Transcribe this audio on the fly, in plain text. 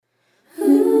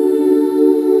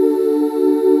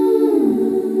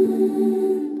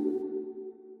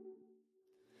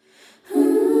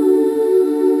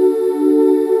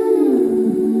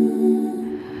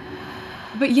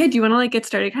do you want to like get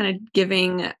started kind of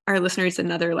giving our listeners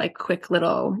another like quick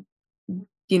little,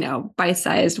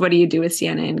 bite-sized, what do you do with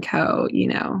Siena and Co?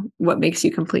 What makes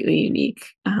you completely unique?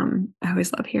 I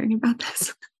always love hearing about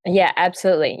this. Yeah,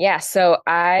 absolutely. Yeah. So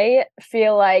I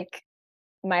feel like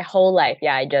my whole life,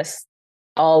 I just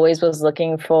always was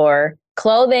looking for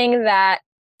clothing that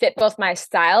fit both my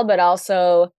style, but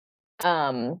also,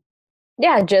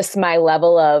 just my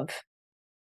level of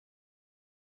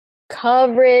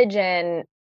coverage and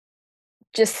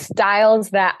just styles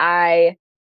that I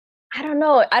don't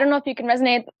know. I don't know if you can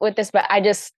resonate with this, but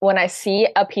when I see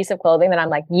a piece of clothing that I'm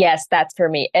like, yes, that's for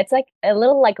me. It's like a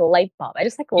little like light bulb. I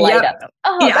just like light up.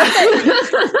 Oh,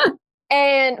 that's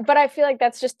it. But I feel like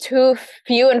that's just too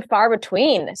few and far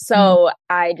between. So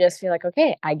I just feel like,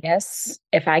 okay, I guess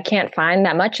if I can't find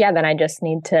that much, then I just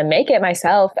need to make it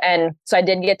myself. And so I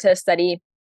did get to study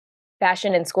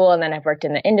fashion in school, and then I've worked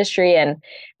in the industry. And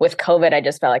with COVID, I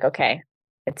just felt like, okay,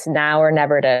 it's now or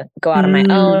never to go out on my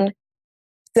own.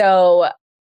 So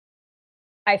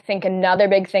I think another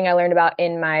big thing I learned about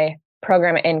in my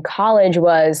program in college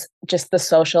was just the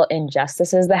social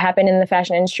injustices that happen in the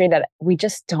fashion industry that we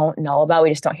just don't know about. We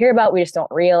just don't hear about. We just don't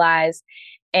realize.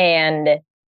 And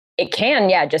it can,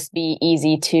 just be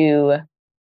easy to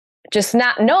just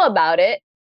not know about it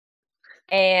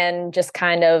and just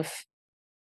kind of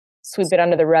sweep it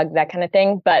under the rug, that kind of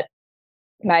thing. But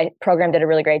my program did a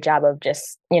really great job of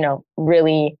just,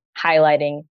 really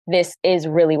highlighting this is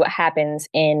really what happens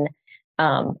in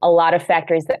a lot of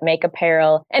factories that make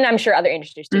apparel. And I'm sure other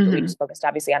industries too, but we just focused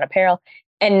obviously on apparel,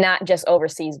 and not just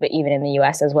overseas, but even in the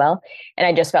US as well. And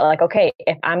I just felt like, okay,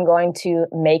 if I'm going to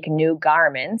make new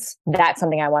garments, that's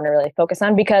something I want to really focus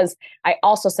on, because I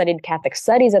also studied Catholic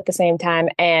studies at the same time.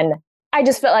 And I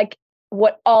just felt like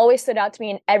what always stood out to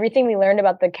me in everything we learned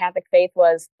about the Catholic faith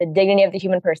was the dignity of the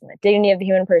human person, the dignity of the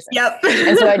human person. Yep.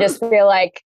 And so I just feel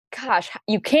like, gosh,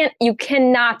 you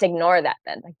cannot ignore that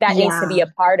then. Like that needs to be a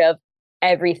part of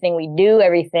everything we do,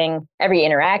 every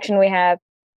interaction we have.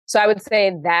 So I would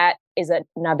say that is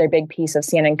another big piece of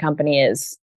Siena and Company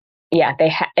is, they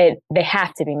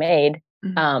have to be made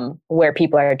where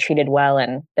people are treated well,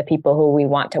 and the people who we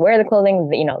want to wear the clothing,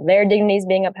 their dignity is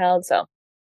being upheld. So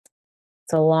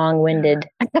it's a long-winded,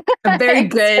 a very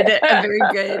good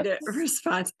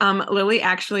response. Lily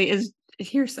actually is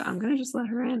here, so I'm gonna just let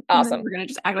her in. Awesome. We're gonna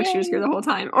just act like she was here the whole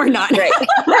time, or not. Great.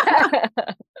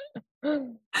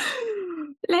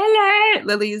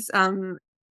 Lily's hanging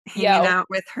out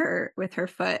with her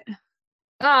foot.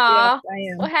 Aw,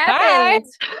 yes, what happened?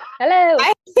 Hi. Hello.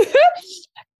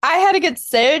 I had to get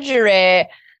surgery.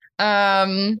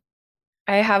 I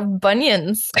have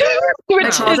bunions. I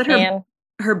called it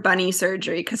her bunny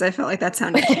surgery because I felt like that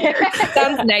sounded cuter.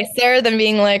 Sounds nicer than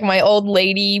being like my old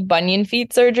lady bunion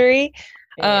feet surgery.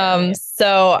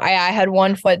 So I had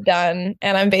one foot done,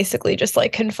 and I'm basically just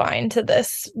like confined to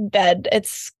this bed.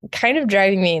 It's kind of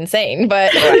driving me insane,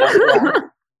 but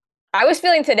I was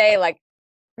feeling today like,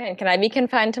 man, can I be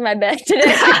confined to my bed today?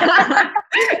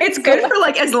 It's good for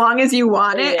like as long as you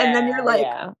want it, and then you're like,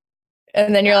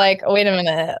 and then you're like, wait a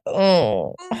minute.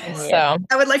 So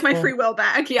I would like my free will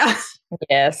back. Yeah.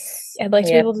 Yes. I'd like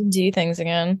to be able to do things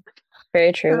again.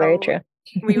 Very true. Very true.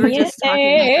 We were just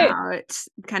talking about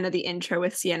kind of the intro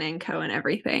with Siena and Co and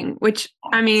everything, which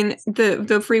I mean,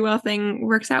 the free will thing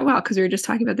works out well because we were just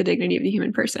talking about the dignity of the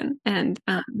human person. And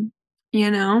do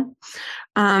you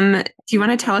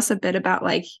want to tell us a bit about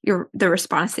like the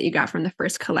response that you got from the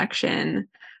first collection,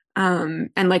 and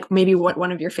like maybe what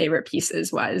one of your favorite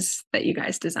pieces was that you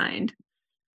guys designed?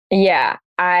 Yeah,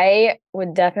 I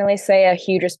would definitely say a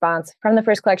huge response from the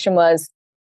first collection was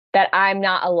that I'm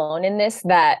not alone in this,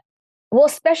 well,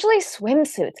 especially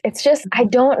swimsuits. It's just, I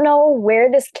don't know where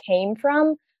this came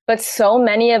from, but so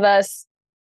many of us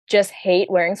just hate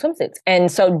wearing swimsuits.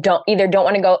 And so don't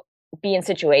want to go be in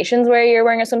situations where you're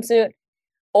wearing a swimsuit,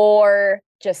 or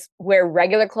just wear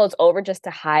regular clothes over just to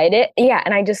hide it. Yeah.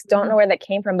 And I just don't know where that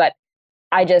came from, but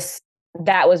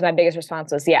that was my biggest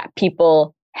response was,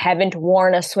 people haven't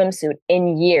worn a swimsuit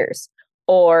in years,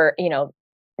 or,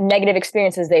 negative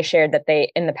experiences they shared that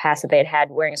in the past that they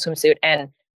had wearing a swimsuit, and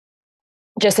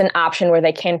just an option where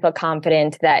they can feel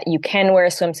confident that you can wear a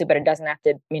swimsuit, but it doesn't have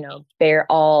to, bear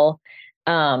all.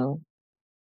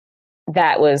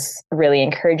 That was really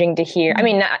encouraging to hear. I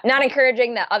mean, not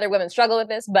encouraging that other women struggle with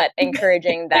this, but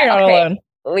encouraging that at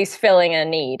least filling a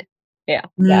need. Yeah.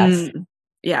 Yes.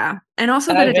 Yeah. And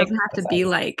also that it doesn't have to be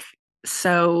like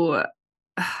so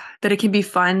that it can be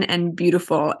fun and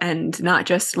beautiful, and not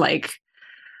just like,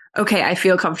 okay, I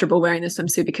feel comfortable wearing this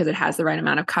swimsuit because it has the right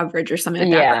amount of coverage or something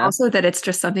like that, but also that it's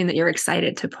just something that you're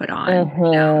excited to put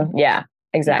on. Yeah,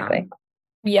 exactly.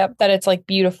 Yep, that it's like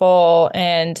beautiful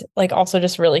and like also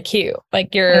just really cute.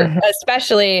 Like you're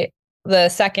especially the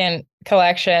second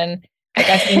collection. Like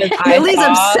as soon as Lily's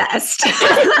obsessed.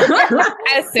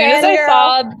 As soon as I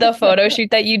saw the photo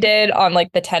shoot that you did on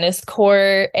like the tennis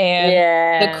court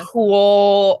and the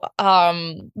cool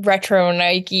retro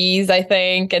Nikes, I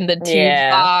think, and the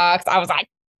tube socks, I was like,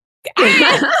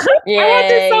 I want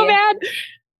this so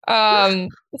bad.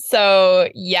 So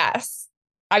yes.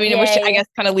 I mean, which I guess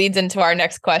kind of leads into our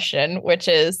next question, which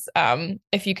is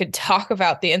if you could talk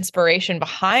about the inspiration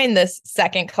behind this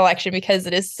second collection, because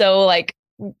it is so like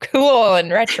cool and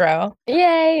retro.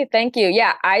 Yay. Thank you.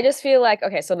 Yeah. I just feel like,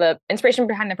 okay, so the inspiration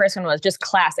behind the first one was just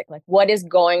classic. Like what is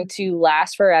going to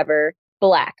last forever?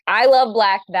 Black. I love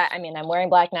black. I'm wearing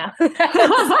black now.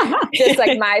 Just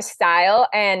like my style.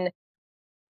 And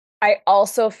I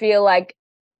also feel like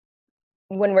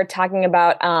when we're talking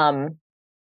about,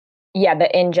 the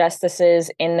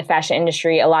injustices in the fashion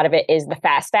industry, a lot of it is the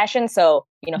fast fashion. So,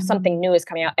 something new is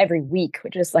coming out every week,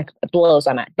 which is like it blows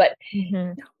my mind. But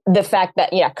the fact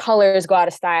that, colors go out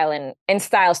of style and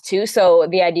styles too. So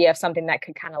the idea of something that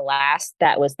could kind of last,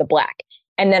 that was the black.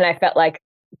 And then I felt like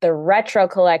the retro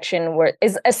collection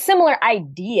is a similar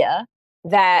idea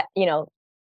that,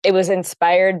 it was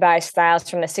inspired by styles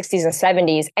from the 60s and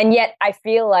 70s. And yet I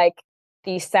feel like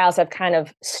these styles have kind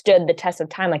of stood the test of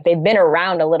time. Like they've been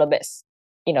around a little bit,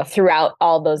 throughout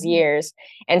all those years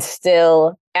and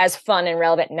still as fun and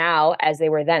relevant now as they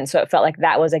were then. So it felt like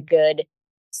that was a good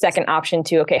second option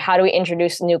to, okay, how do we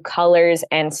introduce new colors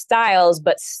and styles,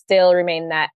 but still remain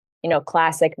that,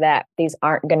 classic that these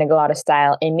aren't going to go out of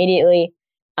style immediately.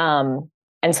 And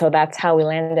so that's how we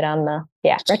landed on the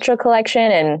retro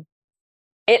collection. And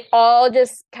it all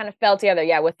just kind of fell together.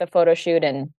 Yeah. With the photo shoot.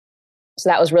 And so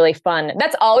that was really fun.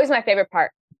 That's always my favorite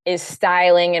part, is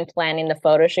styling and planning the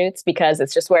photo shoots, because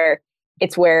it's just where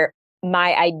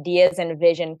my ideas and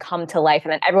vision come to life,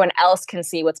 and then everyone else can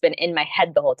see what's been in my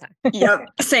head the whole time. Yep.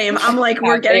 Same. I'm like,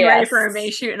 we're getting ready for a May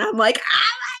shoot, and I'm like,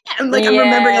 I'm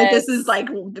remembering like this is like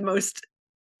the most,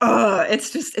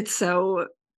 it's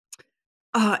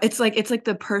like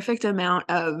the perfect amount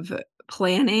of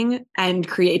planning and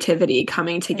creativity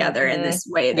coming together in this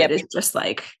way that is just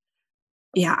like,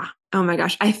 oh my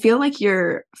gosh. I feel like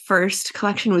your first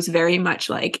collection was very much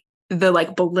like the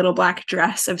like little black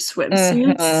dress of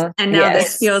swimsuits. And now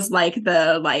this feels like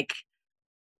the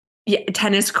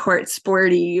tennis court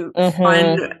sporty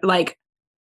fun, like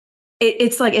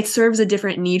it's like it serves a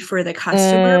different need for the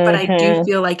customer, but I do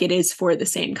feel like it is for the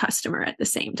same customer at the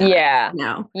same time.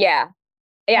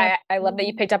 I love that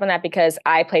you picked up on that, because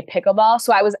I play pickleball.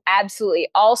 So I was absolutely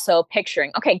also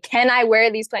picturing, okay, can I wear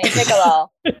these playing pickleball?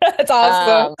 That's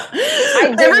awesome.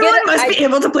 Everyone must be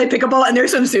able to play pickleball in their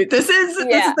swimsuit. This is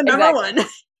the number one.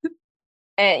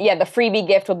 And the freebie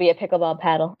gift will be a pickleball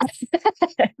paddle.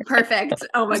 Perfect.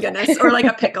 Oh my goodness. Or like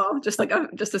a pickle, just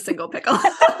a single pickle.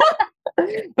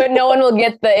 But no one will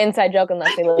get the inside joke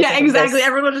unless they listen. Yeah, exactly.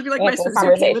 Everyone will just be like, my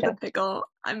swimsuit came with a pickle.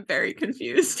 I'm very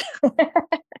confused.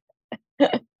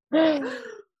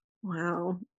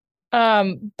 Wow.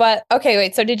 But okay,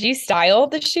 wait, so did you style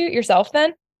the shoot yourself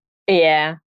then?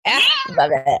 Yeah.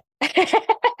 Love it.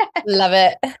 Love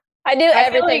it. I do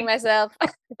everything myself.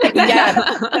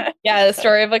 Yeah. The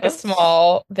story of like a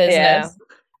small business. Yeah.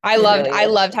 I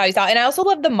loved how you styled. And I also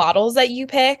love the models that you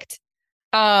picked.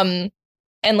 And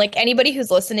like anybody who's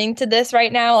listening to this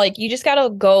right now, like you just gotta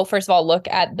go, first of all, look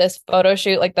at this photo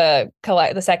shoot, like the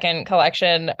second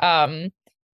collection.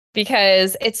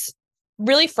 Because it's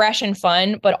really fresh and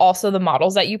fun, but also the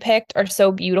models that you picked are so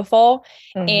beautiful.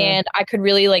 And I could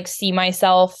really like see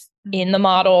myself in the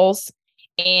models,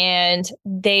 and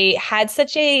they had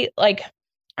such a, like,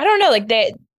 I don't know, like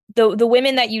the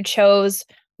women that you chose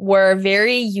were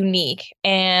very unique,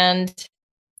 and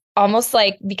almost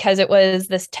like because it was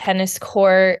this tennis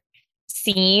court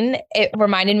scene, it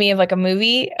reminded me of like a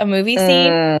movie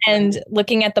scene. And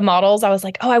looking at the models, I was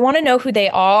like, oh, I want to know who they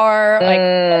are. Like,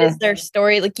 what is their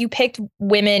story? Like, you picked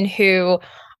women who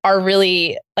are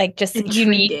really like just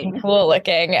unique and cool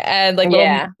looking, and like little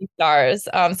movie stars.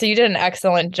 So you did an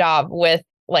excellent job with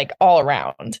like all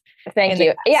around. Thank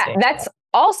you. Yeah, that's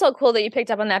also cool that you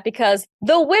picked up on that, because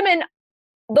those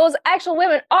actual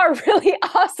women are really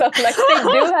awesome. Like they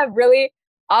do have really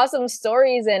awesome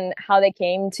stories and how they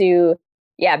came to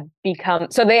become,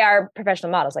 so they are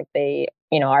professional models, like they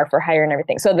are for hire and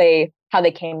everything, so how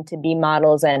they came to be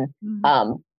models, and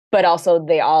but also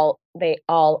they all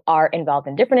are involved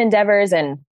in different endeavors.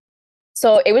 And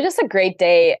so it was just a great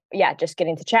day, just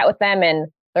getting to chat with them and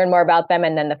learn more about them.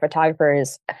 And then the photographer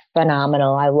is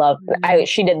phenomenal.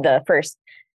 She did the first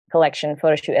collection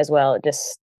photo shoot as well,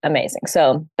 just amazing.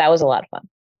 So that was a lot of fun.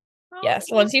 Yes.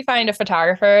 Once you find a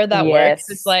photographer that works,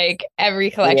 it's like every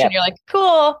collection, you're like,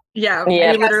 cool. Yeah. We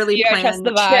literally I trust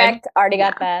the vibe. Checked, already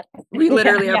got that. We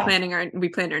literally are we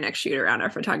planned our next shoot around our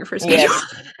photographer's schedule.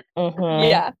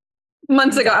 Yeah.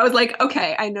 Months ago, I was like,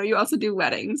 okay, I know you also do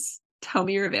weddings. Tell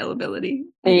me your availability.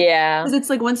 Yeah. Because it's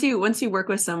like once you work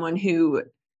with someone who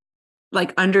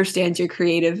like understands your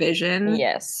creative vision.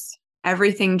 Yes.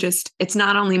 Everything it's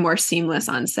not only more seamless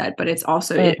on set, but it's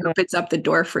also, it opens up the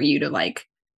door for you to like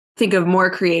think of more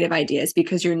creative ideas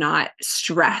because you're not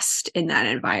stressed in that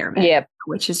environment. Yep.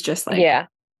 Which is just like,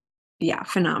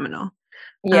 phenomenal.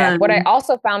 Yeah. What I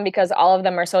also found, because all of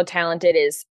them are so talented,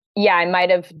 is I might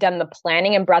have done the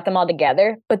planning and brought them all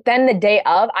together, but then the day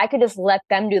of, I could just let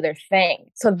them do their thing.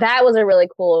 So that was a really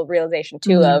cool realization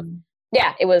too of,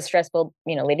 it was stressful,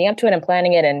 leading up to it and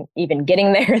planning it and even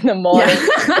getting there in the morning.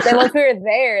 But then once we were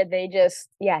there, they just,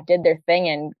 did their thing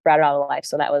and brought it all to life.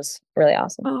 So that was really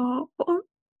awesome.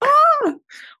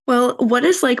 Well, what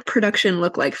does like production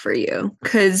look like for you?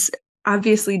 Because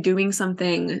obviously doing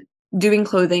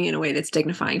clothing in a way that's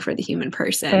dignifying for the human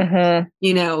person,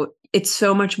 it's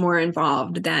so much more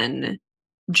involved than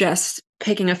just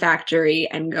picking a factory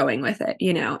and going with it,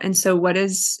 And so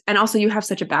and also you have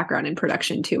such a background in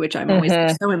production too, which I'm always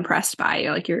like, so impressed by.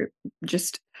 Like you're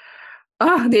just,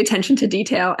 the attention to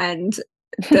detail and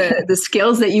the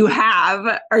skills that you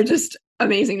have are just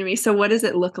amazing to me. So what does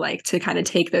it look like to kind of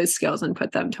take those skills and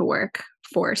put them to work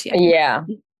for Siena?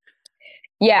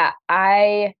 Yeah,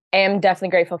 I am definitely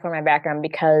grateful for my background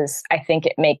because I think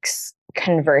it makes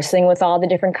conversing with all the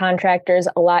different contractors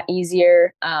a lot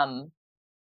easier.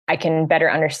 I can better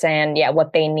understand,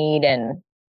 what they need. And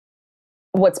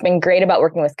what's been great about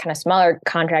working with kind of smaller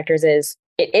contractors is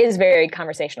it is very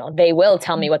conversational. They will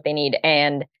tell me what they need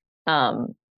and,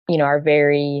 are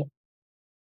very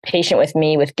patient with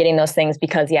me with getting those things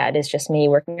because, it is just me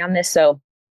working on this. So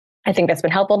I think that's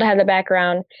been helpful to have the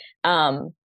background.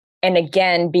 And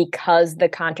again, because the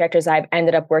contractors I've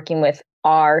ended up working with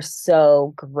are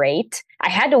so great, I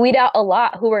had to weed out a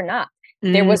lot who were not.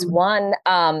 There was one,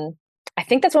 I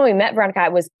think that's when we met, Veronica. I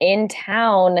was in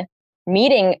town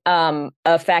meeting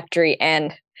a factory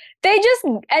and they just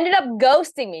ended up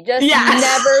ghosting me, just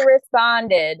never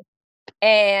responded.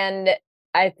 And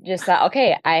I just thought,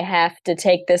 okay, I have to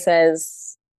take this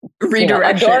as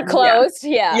redirection. A door closed.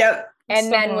 Yep. And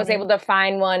so then was able to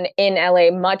find one in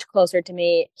LA much closer to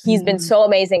me. He's been so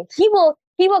amazing. He will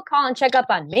call and check up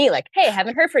on me like, hey,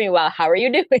 haven't heard from you in a while. How are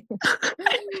you doing?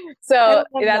 So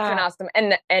that's been awesome.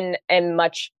 And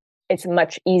it's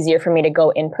much easier for me to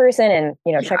go in person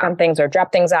and, check on things or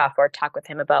drop things off or talk with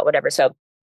him about whatever. So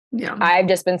I've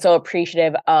just been so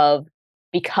appreciative of,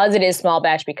 because it is small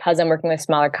batch, because I'm working with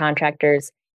smaller contractors,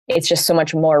 it's just so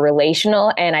much more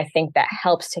relational. And I think that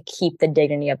helps to keep the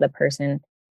dignity of the person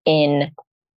in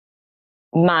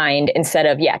mind instead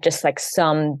of, just like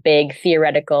some big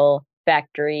theoretical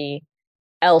factory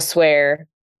elsewhere.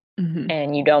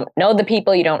 And you don't know the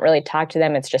people, you don't really talk to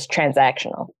them. It's just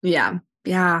transactional. Yeah,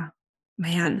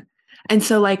 man. And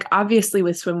so like, obviously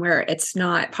with swimwear, it's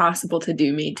not possible to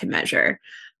do made to measure.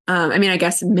 I mean, I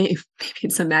guess maybe in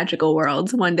some magical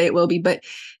worlds, one day it will be, but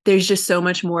there's just so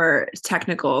much more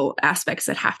technical aspects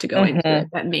that have to go into it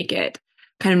that make it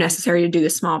kind of necessary to do the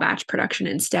small batch production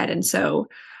instead. And so,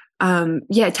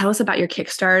 tell us about your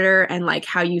Kickstarter and like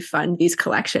how you fund these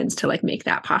collections to like make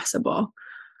that possible.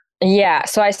 Yeah.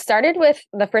 So I started with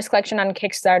the first collection on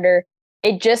Kickstarter.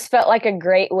 It just felt like a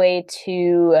great way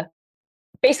to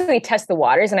basically test the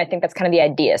waters. And I think that's kind of the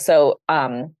idea. So,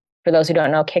 for those who don't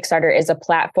know, Kickstarter is a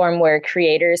platform where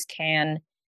creators can,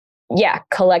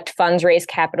 collect funds, raise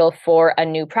capital for a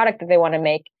new product that they want to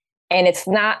make. And it's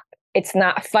not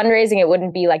fundraising. It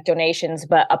wouldn't be like donations,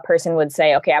 but a person would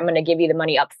say, okay, I'm going to give you the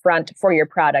money up front for your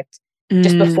product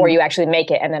just before you actually make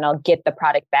it. And then I'll get the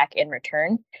product back in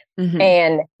return.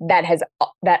 And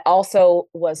that also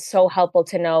was so helpful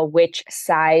to know which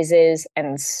sizes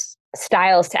and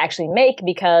styles to actually make,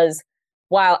 because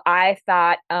while I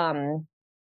thought,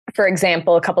 for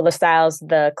example, a couple of the styles,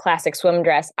 the classic swim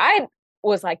dress, I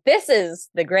was like, this is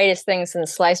the greatest thing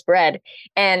since sliced bread.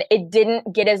 And it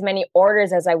didn't get as many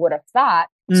orders as I would have thought.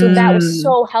 So that was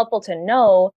so helpful to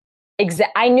know.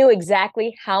 I knew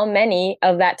exactly how many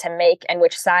of that to make and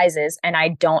which sizes. And I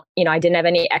didn't have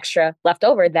any extra left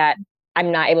over that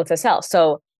I'm not able to sell.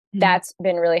 So that's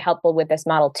been really helpful with this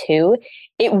model too.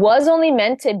 It was only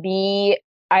meant to be,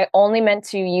 I only meant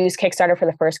to use Kickstarter for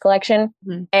the first collection.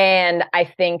 And I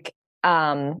think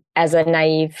as a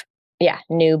naive,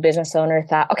 new business owner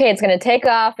thought, okay, it's going to take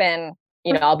off and,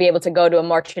 I'll be able to go to a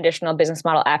more traditional business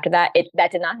model after that.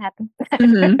 That did not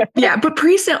happen. Yeah, but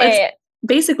pre-sale,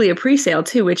 basically a pre-sale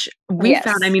too, which we Yes.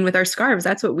 found, I mean, with our scarves,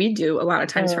 that's what we do a lot of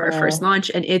times for our first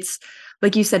launch. And it's,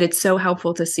 like you said, it's so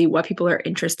helpful to see what people are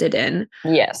interested in,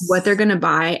 Yes, what they're going to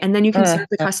buy. And then you can serve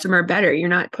the customer better. You're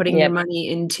not putting your money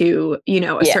into,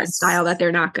 a certain style that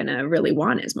they're not going to really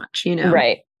want as much,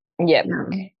 Right. Yep.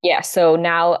 Yeah. So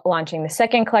now launching the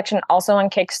second collection also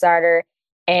on Kickstarter.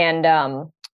 And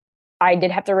I did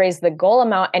have to raise the goal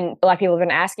amount. And a lot of people have been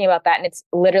asking about that. And it's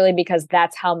literally because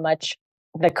that's how much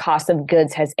the cost of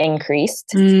goods has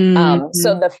increased.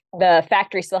 So the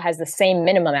factory still has the same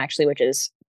minimum actually, which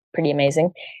is pretty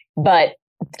amazing, but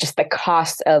just the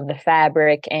cost of the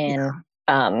fabric and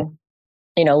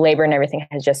labor and everything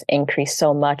has just increased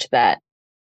so much that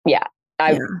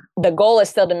the goal is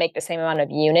still to make the same amount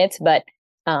of units, but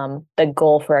the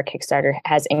goal for our Kickstarter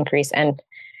has increased. And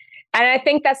I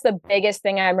think that's the biggest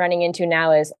thing I'm running into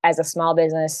now is, as a small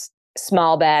business,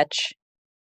 small batch,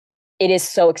 it is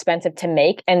so expensive to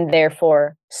make, and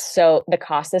therefore the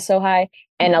cost is so high.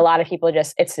 And a lot of people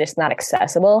it's just not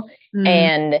accessible.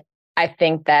 And I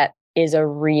think that is a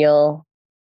real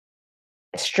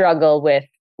struggle with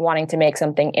wanting to make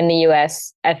something in the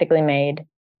US, ethically made,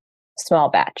 small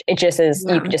batch. It just is,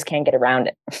 you just can't get around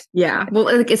it. Yeah. Well,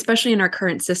 like, especially in our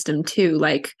current system too,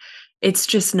 like it's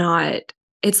just not,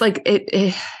 it's like,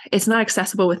 it's not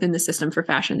accessible within the system for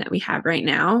fashion that we have right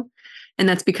now. And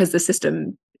that's because the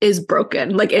system is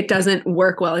broken. Like, it doesn't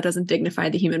work well. It doesn't dignify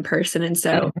the human person. And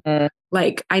so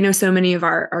like, I know so many of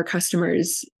our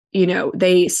customers,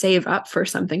 they save up for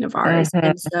something of ours.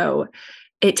 And so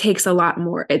it takes a lot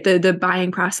more. The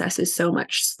buying process is so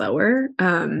much slower,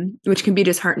 which can be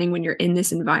disheartening when you're in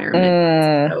this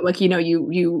environment. So, like,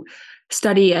 you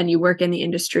study and you work in the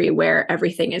industry where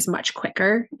everything is much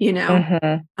quicker,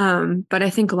 but I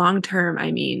think long term,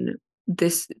 I mean,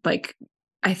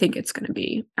 I think it's going to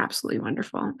be absolutely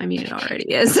wonderful. I mean, it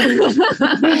already is.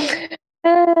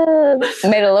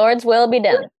 May the Lord's will be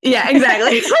done. Yeah,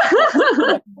 exactly.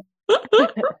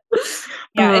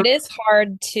 It is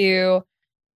hard to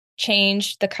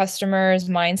change the customer's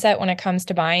mindset when it comes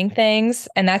to buying things.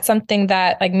 And that's something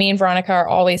that, like, me and Veronica are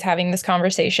always having this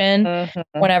conversation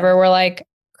whenever we're like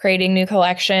creating new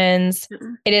collections.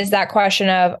 It is that question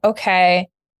of, okay,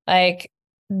 like,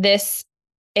 this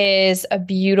is a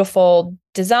beautiful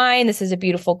design. This is a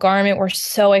beautiful garment. We're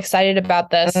so excited about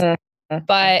this.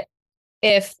 But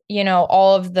if,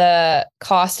 all of the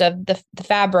cost of the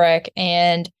fabric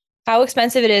and how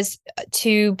expensive it is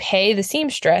to pay the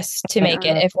seamstress to make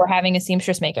it, if we're having a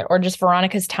seamstress make it, or just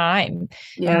Veronica's time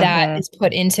that is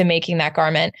put into making that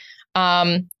garment,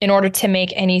 in order to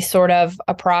make any sort of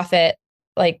a profit,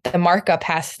 like, the markup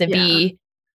has to be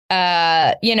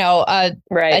a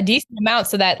decent amount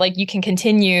so that, like, you can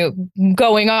continue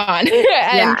going on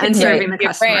and serving the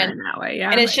customer in that way.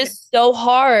 And it's just so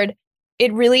hard.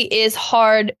 It really is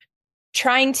hard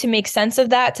trying to make sense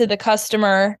of that to the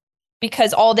customer,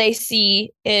 because all they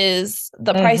see is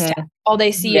the price tag. All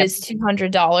they see is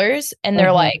 $200, and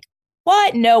they're like,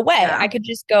 what? No way. I could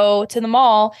just go to the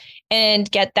mall and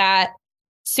get that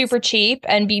super cheap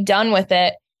and be done with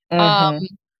it.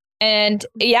 And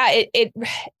it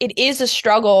is a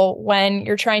struggle when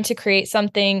you're trying to create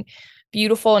something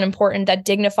beautiful and important that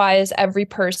dignifies every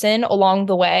person along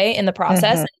the way in the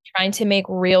process, and trying to make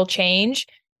real change.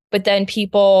 But then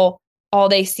people, all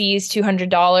they see is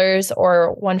 $200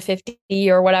 or $150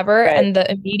 or whatever. And the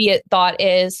immediate thought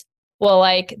is, well,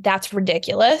 like, that's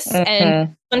ridiculous.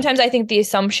 And sometimes I think the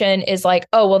assumption is like,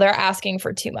 oh, well, they're asking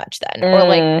for too much then. Or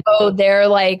like, oh, they're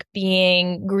like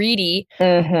being greedy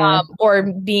or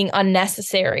being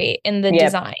unnecessary in the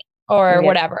design or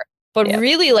whatever. But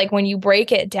really, like, when you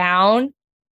break it down,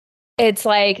 it's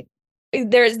like,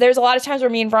 there's a lot of times where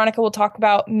me and Veronica will talk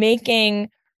about making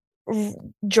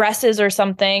dresses or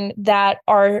something that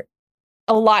are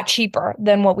a lot cheaper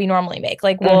than what we normally make.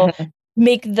 Like, we'll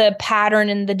make the pattern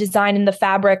and the design and the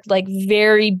fabric like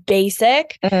very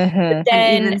basic. But then,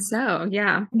 and even so,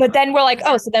 but then we're like,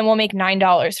 oh, so then we'll make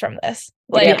 $9 from this.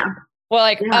 Like, we're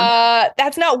like,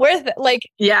 that's not worth it. Like,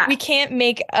 we can't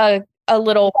make a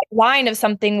little line of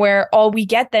something where all we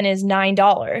get then is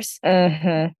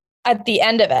 $9 at the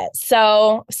end of it.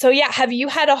 So yeah, have you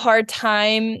had a hard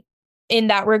time in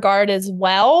that regard as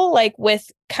well, like with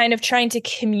kind of trying to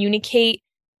communicate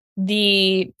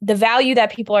the value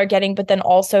that people are getting, but then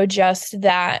also just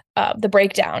that the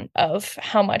breakdown of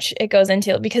how much it goes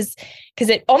into it, because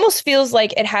it almost feels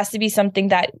like it has to be something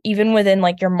that even within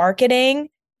like your marketing,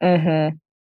 even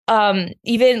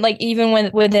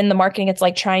when within the marketing, it's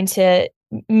like trying to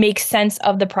make sense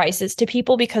of the prices to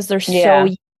people because they're so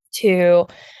used to,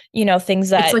 things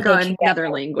that it's like another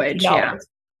language.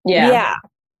 Yeah.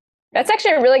 That's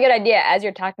actually a really good idea. As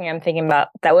you're talking, I'm thinking about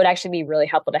that would actually be really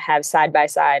helpful to have side by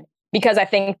side, because I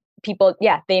think people,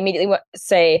 they immediately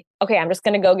say, okay, I'm just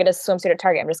going to go get a swimsuit at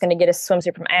Target. I'm just going to get a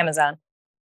swimsuit from Amazon.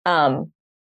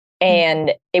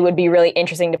 And it would be really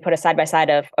interesting to put a side by side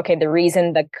of, okay, the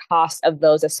reason the cost of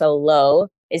those is so low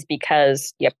is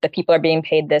because, the people are being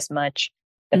paid this much,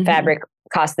 the fabric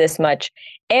costs this much.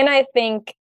 And I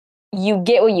think you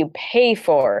get what you pay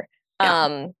for.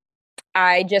 Yeah.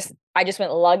 I just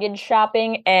went luggage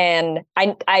shopping, and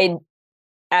I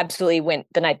absolutely went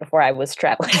the night before I was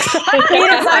traveling. I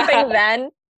needed something then.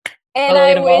 And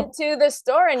I went to the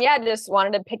store and just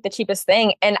wanted to pick the cheapest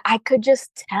thing. And I could just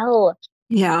tell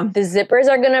the zippers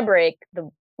are going to break. The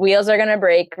wheels are going to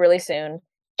break really soon.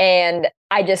 And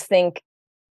I just think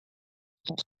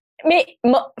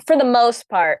for the most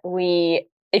part,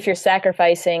 if you're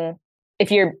sacrificing, if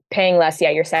you're paying less,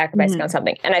 you're sacrificing on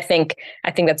something. And I think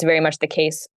that's very much the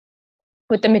case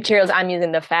with the materials I'm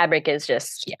using. The fabric is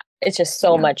just, it's just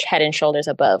so much head and shoulders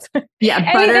above.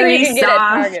 Yeah, buttery,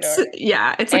 soft.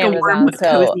 It's like Amazon, a warm,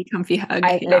 cozy, comfy hug.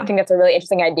 I think that's a really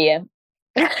interesting idea.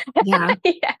 Yeah.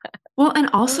 Well, and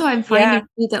also I'm finding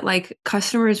that like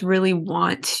customers really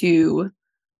want to,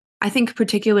 I think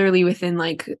particularly within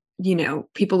like,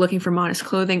 people looking for modest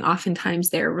clothing, oftentimes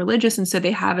they're religious. And so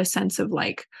they have a sense of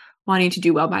like wanting to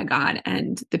do well by God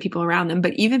and the people around them.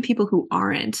 But even people who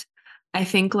aren't, I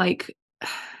think like,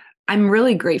 I'm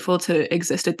really grateful to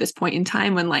exist at this point in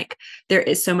time when like there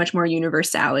is so much more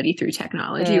universality through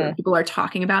technology where people are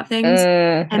talking about things.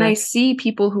 And I see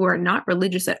people who are not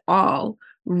religious at all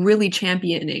really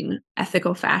championing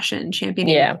ethical fashion,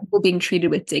 championing people being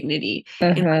treated with dignity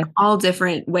in like all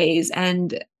different ways.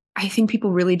 And I think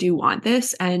people really do want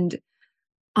this. And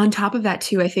on top of that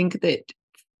too, I think that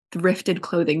thrifted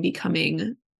clothing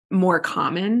becoming more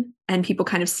common and people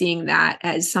kind of seeing that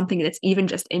as something that's even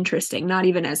just interesting, not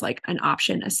even as like an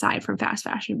option aside from fast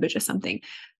fashion, but just something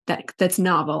that's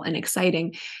novel and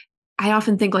exciting. I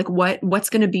often think like what's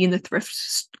going to be in the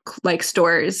thrift like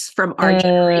stores from our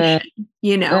generation,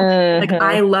 like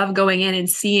I love going in and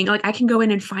seeing like I can go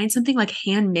in and find something like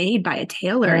handmade by a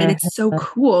tailor and it's so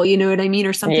cool. You know what I mean?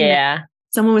 Or something that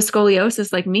someone with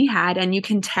scoliosis like me had, and you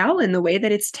can tell in the way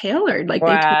that it's tailored, like they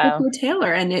took it to a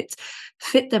tailor and it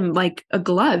fit them like a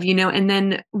glove, and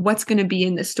then what's going to be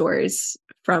in the stores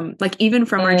from like, even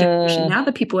from our generation now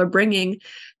that people are bringing,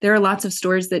 there are lots of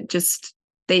stores that just,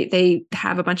 they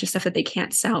have a bunch of stuff that they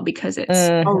can't sell because it's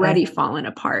already fallen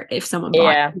apart if someone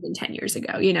bought it even 10 years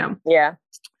ago,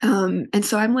 and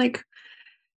so I'm like,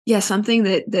 something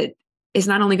that is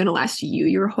not only going to last you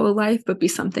your whole life, but be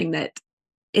something that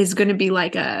is going to be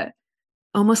like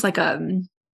almost like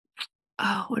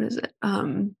what is it?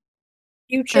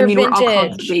 Future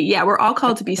vintage. We're all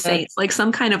called to be saints, like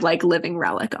some kind of like living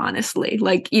relic, honestly,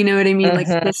 like, you know what I mean? Like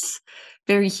this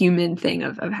very human thing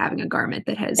of having a garment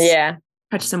that has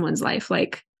touched someone's life.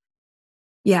 Like,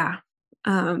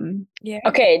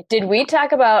 Okay. Did we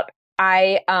talk about,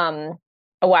 a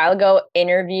while ago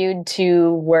interviewed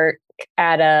to work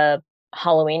at a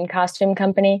Halloween costume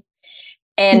company.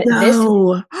 And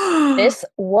this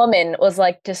woman was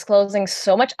like disclosing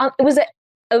so much. It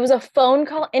was a phone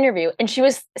call interview, and she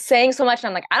was saying so much. And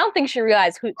I'm like, I don't think she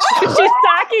realized who she was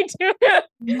talking to. Oh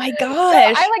my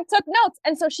gosh! So I like took notes,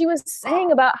 and so she was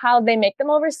saying about how they make them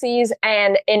overseas,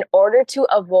 and in order to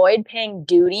avoid paying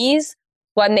duties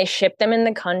when they ship them in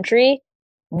the country,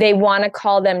 they want to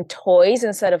call them toys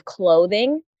instead of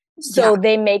clothing. So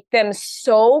they make them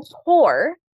so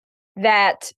poor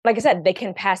that, like I said, they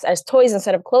can pass as toys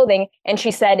instead of clothing. And she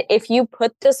said, if you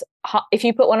put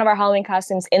one of our Halloween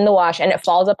costumes in the wash and it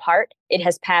falls apart, it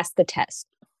has passed the test.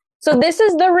 So this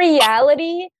is the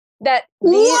reality that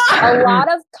a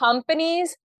lot of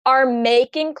companies are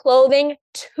making clothing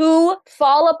to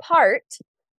fall apart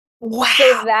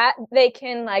so that they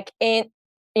can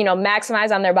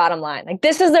maximize on their bottom line. Like,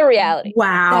 this is the reality.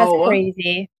 Wow. That's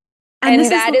crazy. And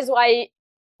that is why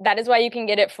you can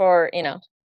get it for,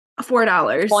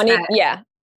 $4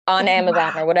 on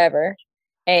Amazon or whatever,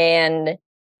 and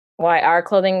why our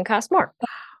clothing costs more.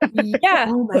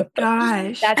 Oh my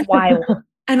gosh, that's wild.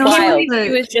 And also he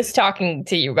was just talking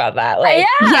to you about that,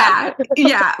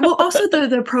 well, also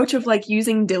the approach of like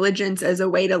using diligence as a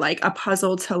way to like a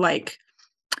puzzle to like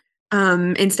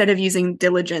instead of using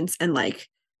diligence and like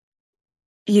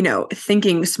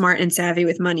thinking smart and savvy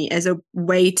with money as a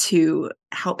way to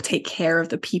help take care of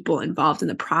the people involved in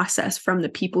the process, from the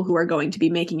people who are going to be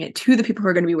making it to the people who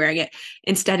are going to be wearing it.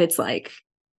 Instead, it's like,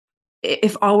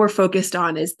 if all we're focused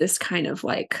on is this kind of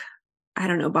like, I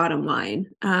don't know, bottom line,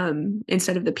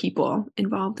 instead of the people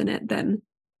involved in it, then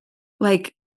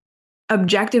like,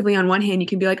 objectively, on one hand, you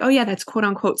can be like, oh yeah, that's quote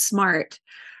unquote smart.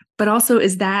 But also,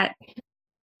 is that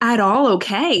at all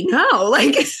okay? No,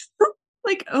 like,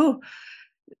 like, oh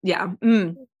yeah.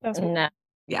 No.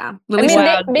 Yeah. I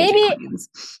mean,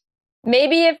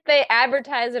 maybe if they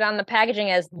advertise it on the packaging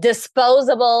as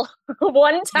disposable,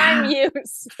 one-time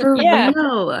use. For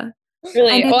real.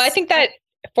 Really. Well, I think that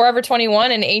Forever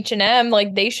 21 and H&M,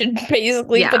 like they should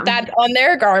basically put that on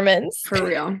their garments. For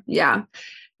real. Yeah.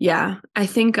 Yeah. I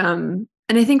think, and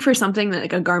I think for something that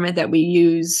like a garment that we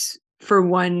use for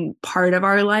one part of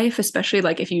our life, especially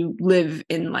like if you live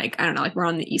in like, I don't know, like we're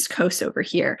on the East Coast over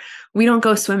here, we don't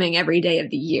go swimming every day of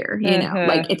the year, you know,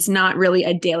 like it's not really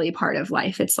a daily part of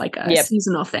life. It's like a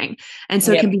seasonal thing. And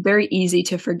so it can be very easy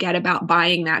to forget about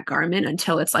buying that garment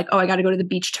until it's like, oh, I got to go to the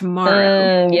beach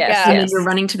tomorrow. And then you're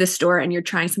running to the store and you're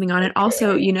trying something on it.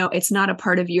 Also, you know, it's not a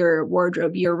part of your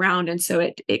wardrobe year round. And so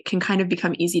it can kind of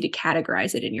become easy to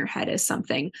categorize it in your head as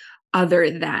something other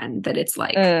than that. It's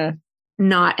like,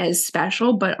 not as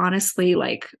special, but honestly,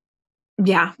 like,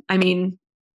 yeah, I mean,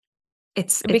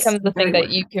 it becomes the thing that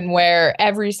you can wear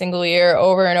every single year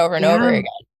over and over and over again.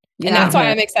 And that's why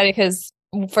I'm excited, because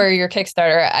for your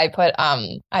Kickstarter,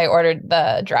 I ordered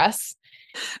the dress.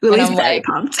 Lily's very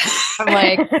pumped. I'm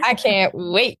like, I can't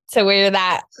wait to wear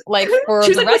that. Like, for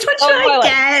she's like, which one should I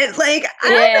get? Like, I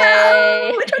don't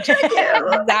know. Which one should I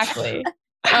do? Exactly.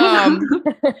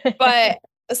 But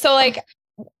so like,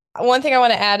 one thing I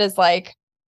want to add is like,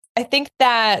 I think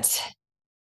that,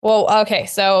 well, okay,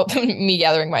 so me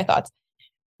gathering my thoughts.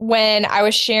 When I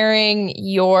was sharing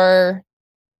your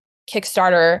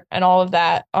Kickstarter and all of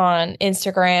that on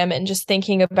Instagram and just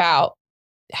thinking about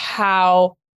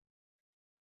how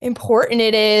important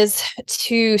it is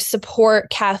to support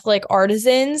Catholic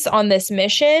artisans on this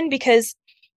mission, because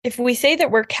if we say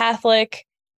that we're Catholic,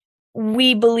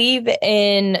 we believe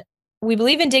in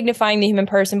dignifying the human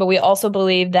person, but we also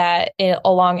believe that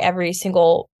along every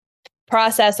single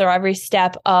process or every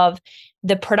step of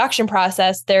the production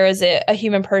process, there is a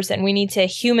human person. We need to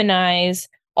humanize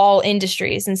all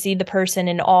industries and see the person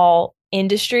in all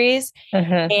industries.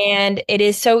 And it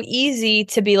is so easy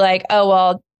to be like, oh,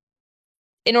 well,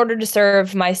 in order to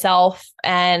serve myself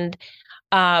and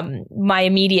my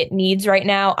immediate needs right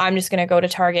now, I'm just going to go to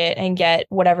Target and get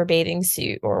whatever bathing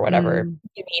suit or whatever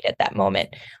you need at that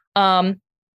moment. And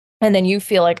then you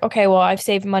feel like, okay, well, I've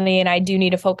saved money and I do need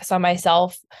to focus on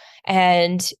myself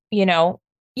and, you know,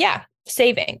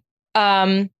 saving,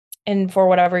 and for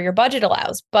whatever your budget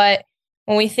allows. But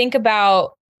when we think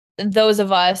about those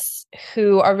of us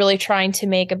who are really trying to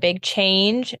make a big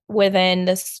change within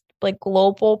this like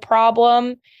global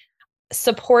problem,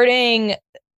 supporting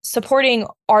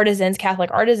artisans, Catholic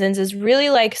artisans, is really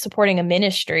like supporting a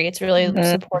ministry. It's really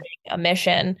supporting a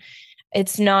mission.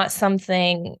 It's not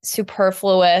something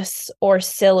superfluous or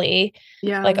silly.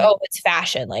 Like, oh, it's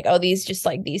fashion. Like, oh, these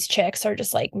chicks are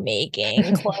just like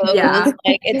making clothes.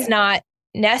 Like, it's not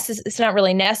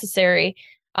really necessary.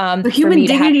 The human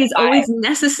dignity is always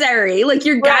necessary. Like,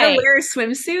 you're gotta wear a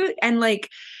swimsuit. And like,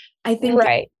 I think,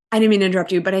 I didn't mean to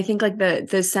interrupt you, but I think like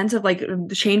the sense of like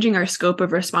changing our scope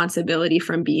of responsibility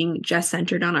from being just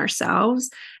centered on ourselves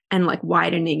and like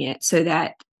widening it so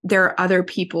that there are other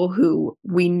people who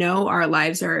we know our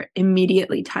lives are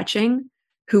immediately touching,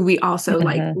 who we also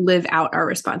like live out our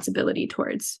responsibility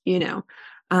towards, you know,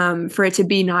 for it to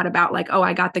be not about like, oh,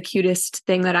 I got the cutest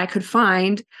thing that I could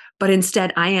find, but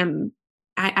instead I'm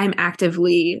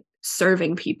actively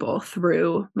serving people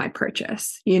through my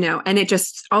purchase, you know, and it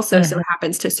just also so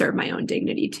happens to serve my own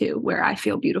dignity too, where I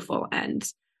feel beautiful and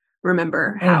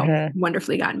remember how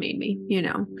wonderfully God made me, you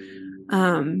know.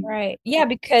 Yeah,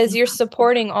 because you're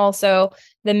supporting also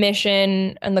the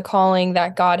mission and the calling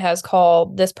that God has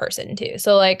called this person to.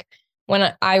 So like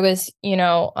when I was, you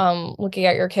know, looking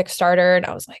at your Kickstarter, and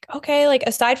I was like, okay, like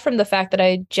aside from the fact that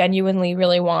I genuinely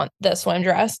really want the swim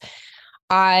dress,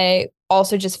 I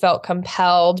also just felt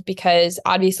compelled because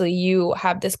obviously you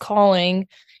have this calling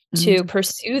to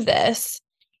pursue this,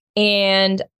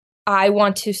 and I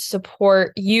want to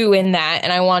support you in that.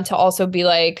 And I want to also be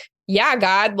like, yeah,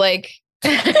 God, like,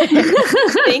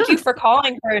 thank you for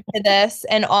calling her to this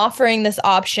and offering this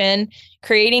option,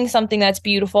 creating something that's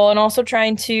beautiful, and also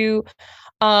trying to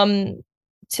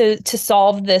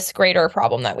solve this greater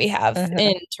problem that we have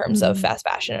in terms of fast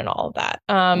fashion and all of that.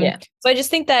 So I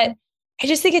just think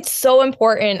it's so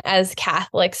important as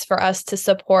Catholics for us to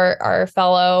support our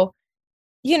fellow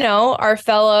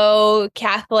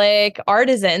Catholic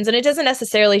artisans. And it doesn't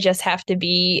necessarily just have to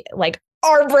be like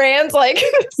our brands, like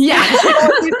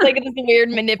like this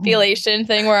weird manipulation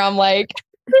thing where I'm like,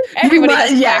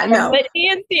 everybody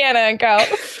Siena and Co.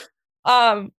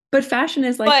 But fashion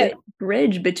is like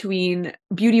bridge between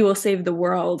beauty will save the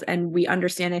world, and we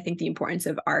understand, I think, the importance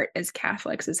of art as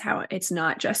Catholics is how it's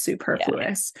not just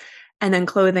superfluous. Yeah. And then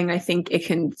clothing, I think it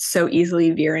can so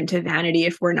easily veer into vanity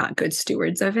if we're not good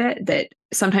stewards of it, that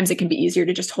sometimes it can be easier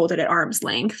to just hold it at arm's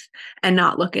length and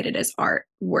not look at it as art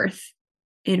worth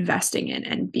investing in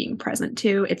and being present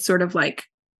to. It's sort of like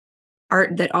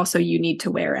art that also you need to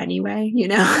wear anyway, you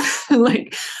know?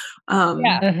 Like,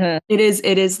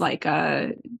 it is like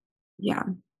yeah.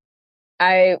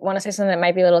 I want to say something that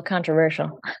might be a little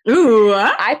controversial. Ooh.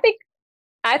 I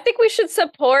think we should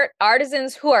support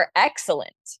artisans who are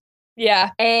excellent. Yeah.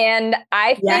 And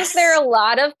I think there are a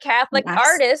lot of Catholic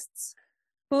artists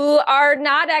who are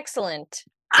not excellent.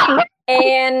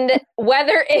 And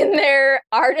whether in their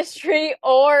artistry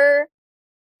or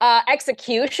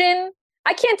execution,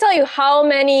 I can't tell you how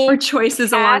many or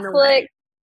choices along the way.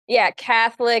 Yeah,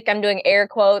 Catholic, I'm doing air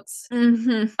quotes.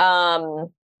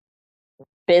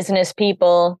 Business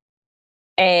people,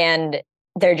 and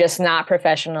they're just not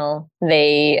professional.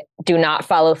 They do not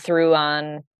follow through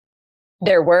on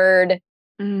their word.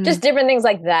 Just different things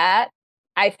like that.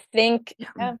 I think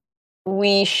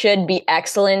we should be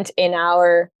excellent in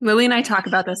our... Lily and I talk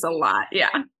about this a lot. Yeah,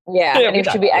 and we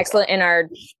should be excellent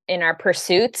in our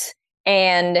pursuits.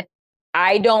 And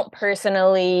I don't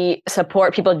personally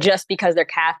support people just because they're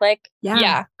Catholic.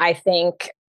 Yeah. I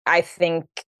think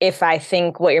if I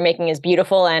think what you're making is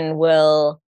beautiful and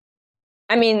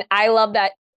I love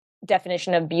that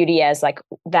definition of beauty as like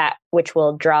that which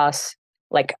will draw us,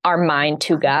 like, our mind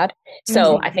to God.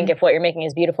 So I think if what you're making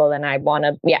is beautiful, then I want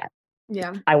to,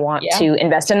 I want to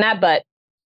invest in that. But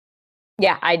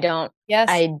I don't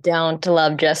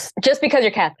love just because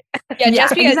you're Catholic.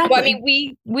 Just because, exactly. I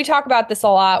mean, we talk about this a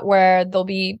lot, where there'll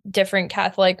be different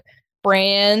Catholic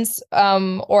brands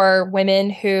or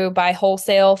women who buy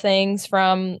wholesale things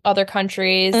from other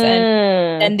countries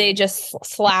and they just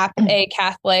slap a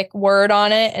Catholic word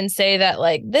on it and say that,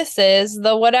 like, this is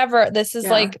the whatever, this is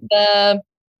like the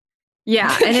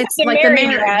and it's like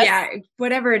the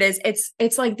whatever it is,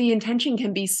 it's like the intention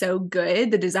can be so good,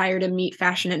 the desire to meet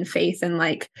fashion and faith and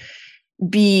like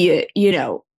be, you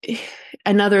know,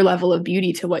 another level of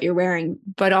beauty to what you're wearing,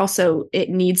 but also it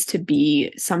needs to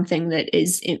be something that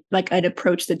is like an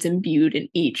approach that's imbued in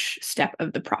each step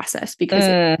of the process,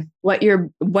 because what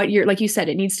you're like you said,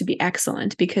 it needs to be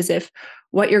excellent, because if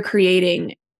what you're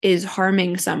creating is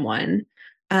harming someone,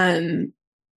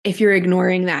 if you're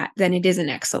ignoring that, then it isn't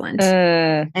excellent,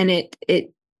 and it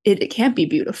can't be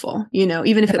beautiful, you know,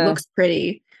 even if it looks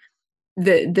pretty.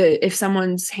 If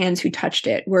someone's hands who touched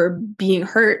it were being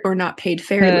hurt or not paid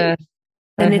fairly,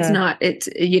 then it's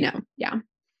you know,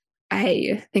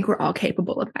 I think we're all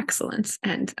capable of excellence,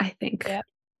 and I think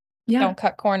don't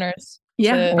cut corners.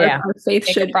 Our faith make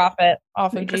should a profit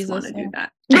off of Jesus. Want to do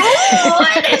that.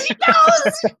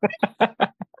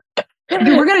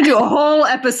 We're gonna do a whole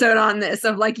episode on this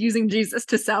of like using Jesus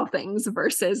to sell things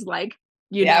versus like,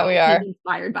 you know, we are being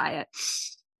inspired by it,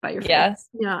 by your faith. Yes.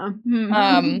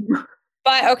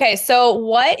 But okay, so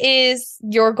what is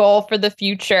your goal for the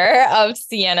future of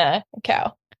Siena &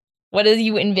 Co? What do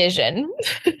you envision?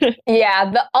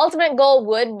 The ultimate goal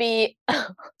would be,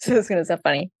 so it's going to sound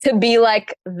funny, to be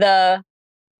like the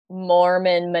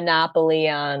Mormon monopoly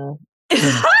on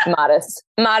modest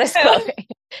clothing.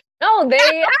 No,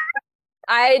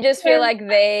 I just feel like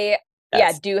they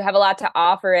do have a lot to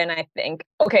offer. And I think,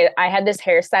 I had this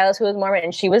hairstylist who was Mormon,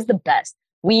 and she was the best.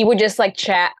 We would just like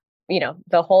chat, you know,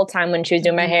 the whole time when she was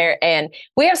doing my hair, and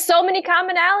we have so many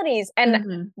commonalities,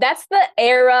 and that's the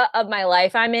era of my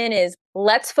life I'm in, is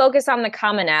let's focus on the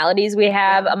commonalities we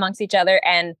have amongst each other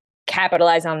and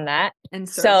capitalize on that. And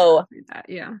so that's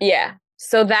the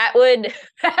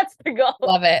goal.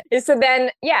 Love it. Is to then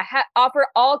offer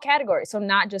all categories, so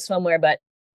not just swimwear, but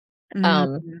you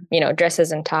know,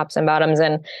 dresses and tops and bottoms.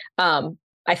 And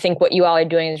I think what you all are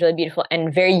doing is really beautiful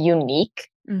and very unique.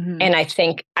 And I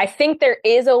think there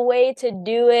is a way to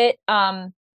do it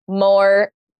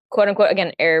more, quote unquote,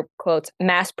 again, air quotes,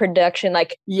 mass production.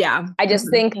 Like, I just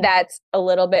think that's a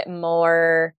little bit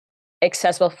more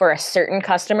accessible for a certain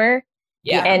customer.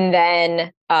 And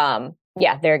then,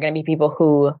 there are going to be people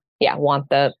who, want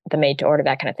the made to order,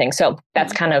 that kind of thing. So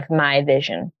that's kind of my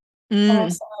vision.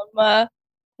 Awesome.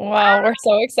 Wow, we're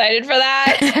so excited for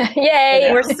that.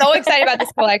 Yay. We're so excited about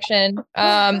this collection.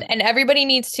 And everybody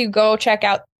needs to go check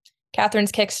out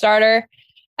Catherine's Kickstarter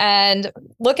and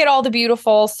look at all the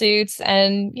beautiful suits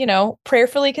and, you know,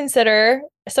 prayerfully consider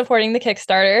supporting the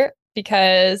Kickstarter,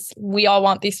 because we all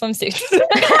want these swimsuits.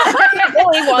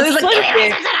 Really want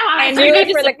swimsuits. And you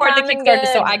need to support the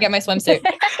Kickstarter so I get my swimsuit.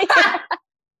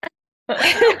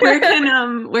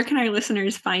 Where can our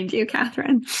listeners find you,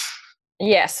 Catherine?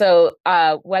 Yeah, so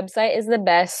website is the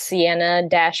best,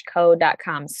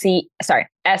 siena-co.com.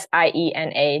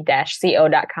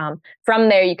 Siena-co.com. From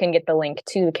there, you can get the link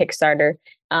to the Kickstarter.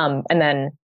 And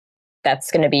then that's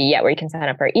going to be, where you can sign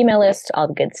up for our email list, all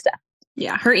the good stuff.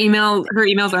 Yeah, her emails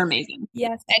are amazing.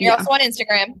 Yes. And you're also on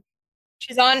Instagram.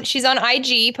 She's on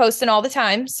IG posting all the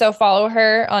time. So follow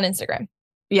her on Instagram.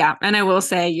 Yeah. And I will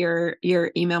say your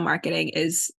email marketing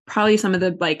is probably some of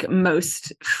the like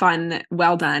most fun,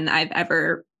 well done I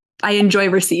enjoy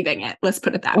receiving it. Let's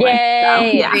put it that way. Yay. So,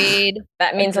 yeah. Agreed.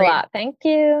 That means a lot. Thank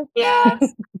you.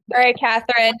 Yes. All right,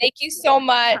 Catherine. Thank you so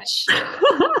much.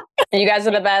 You guys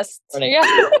are the best. Yeah.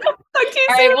 All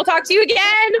right, we'll talk to you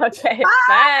again. Okay.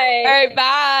 Bye. All right,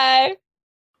 bye.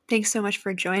 Thanks so much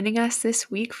for joining us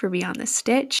this week for Beyond the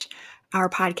Stitch. Our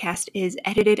podcast is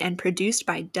edited and produced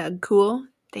by Doug Cool.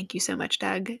 Thank you so much,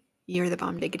 Doug. You're the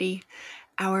bomb diggity.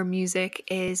 Our music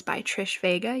is by Trish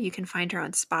Vega. You can find her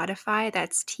on Spotify.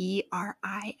 That's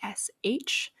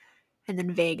TRISH. And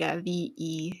then Vega,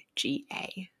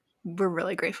 VEGA. We're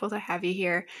really grateful to have you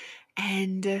here.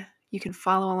 And you can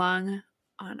follow along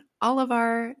on all of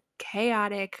our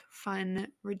chaotic, fun,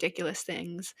 ridiculous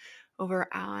things over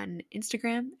on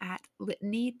Instagram at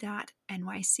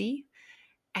litany.nyc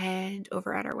and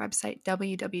over at our website,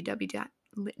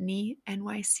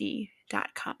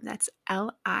 www.litanynyc.com. That's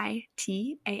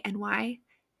LITANY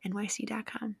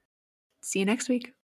NYC.com. See you next week.